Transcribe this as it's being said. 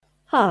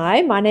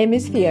Hi, my name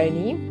is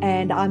Theoni,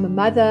 and I'm a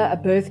mother, a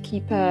birth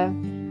keeper,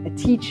 a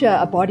teacher,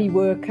 a body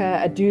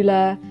worker, a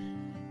doula,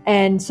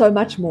 and so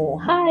much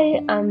more. Hi,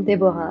 I'm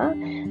Deborah,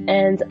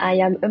 and I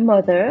am a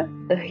mother,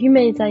 a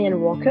humanitarian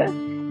worker,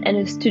 and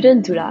a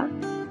student doula,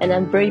 and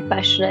I'm very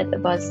passionate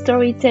about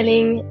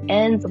storytelling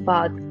and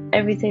about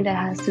everything that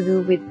has to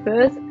do with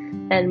birth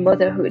and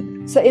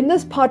motherhood. So in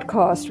this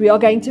podcast, we are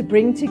going to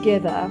bring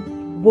together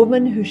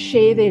women who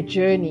share their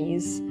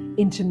journeys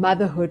into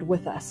motherhood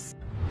with us.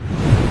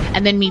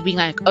 And then me being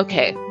like,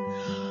 okay,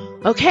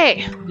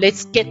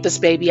 let's get this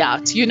baby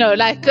out,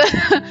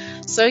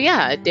 so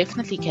yeah, it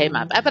definitely came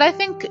up. But I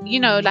think,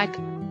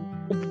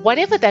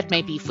 whatever that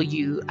may be for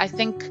you, I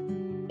think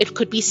it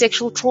could be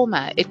sexual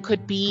trauma. It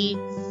could be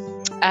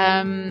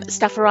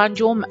stuff around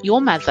your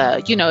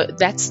mother.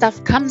 That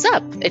stuff comes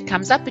up. It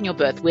comes up in your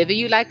birth, whether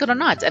you like it or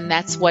not. And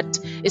that's what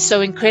is so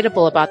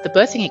incredible about the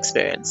birthing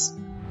experience.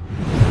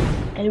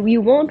 And we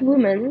want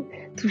women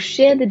to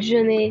share the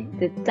journey,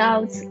 the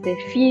doubts, the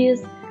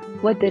fears,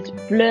 what they've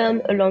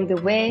learned along the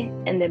way,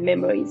 and their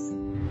memories.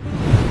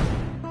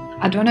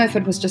 I don't know if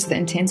it was just the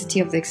intensity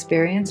of the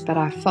experience, but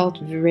I felt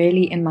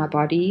really in my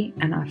body,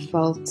 and I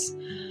felt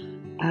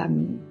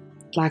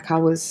like I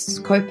was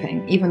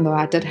coping, even though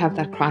I did have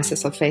that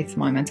crisis of faith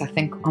moment. I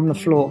think on the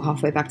floor,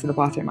 halfway back to the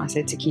bathroom, I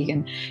said to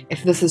Keegan,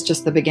 if this is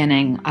just the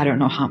beginning, I don't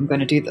know how I'm going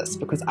to do this,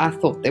 because I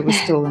thought there was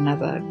still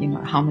another,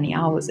 how many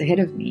hours ahead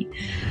of me.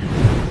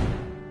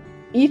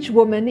 Each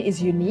woman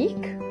is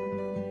unique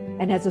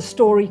and has a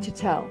story to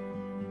tell.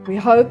 We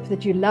hope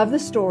that you love the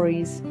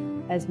stories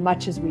as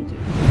much as we do.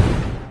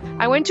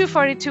 I went to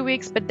 42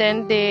 weeks, but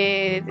then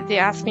they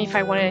asked me if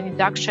I wanted an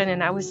induction,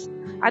 and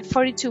at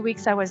 42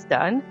 weeks I was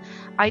done.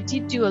 I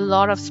did do a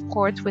lot of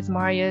sport with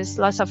Marius,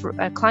 lots of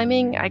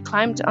climbing. I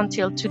climbed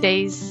until 2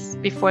 days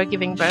before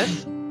giving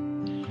birth.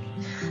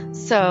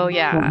 So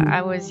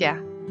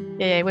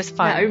it was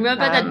fun. Yeah, I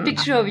remember that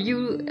picture of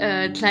you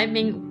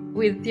climbing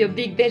with your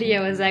big belly.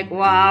 I was like,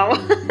 wow.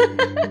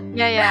 We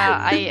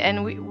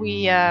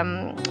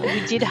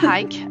did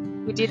hike.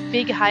 We did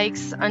big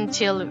hikes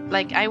until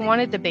I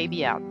wanted the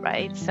baby out,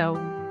 right? So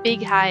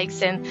big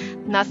hikes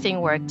and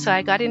nothing worked. So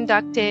I got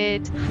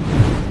inducted.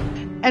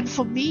 And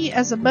for me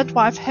as a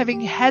midwife,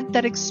 having had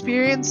that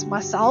experience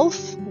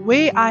myself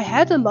where I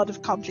had a lot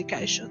of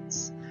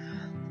complications,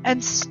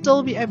 and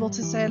still be able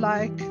to say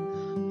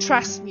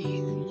trust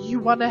me, you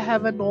want to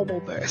have a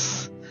normal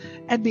birth,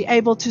 and be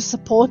able to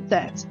support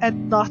that,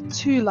 and not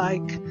to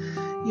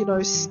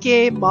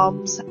scare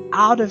moms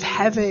out of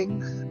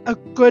having a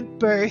good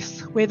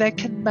birth where they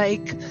can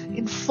make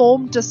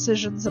informed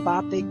decisions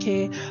about their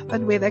care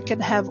and where they can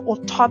have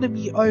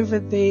autonomy over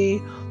their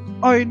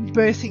own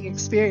birthing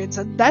experience.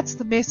 And that's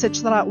the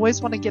message that I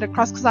always want to get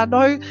across, because I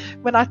know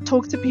when I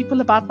talk to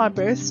people about my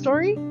birth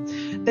story,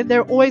 then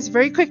they're always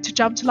very quick to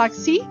jump to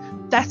see,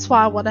 that's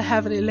why I want to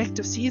have an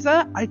elective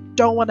Caesar. I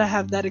don't want to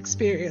have that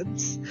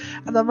experience.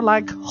 And I'm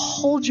like,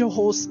 hold your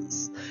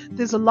horses.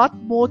 There's a lot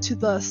more to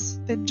this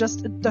than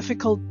just a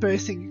difficult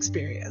birthing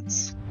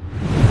experience.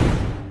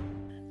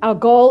 Our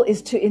goal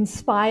is to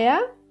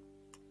inspire,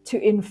 to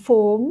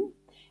inform,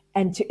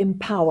 and to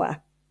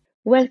empower.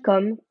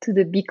 Welcome to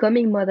the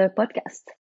Becoming Mother podcast.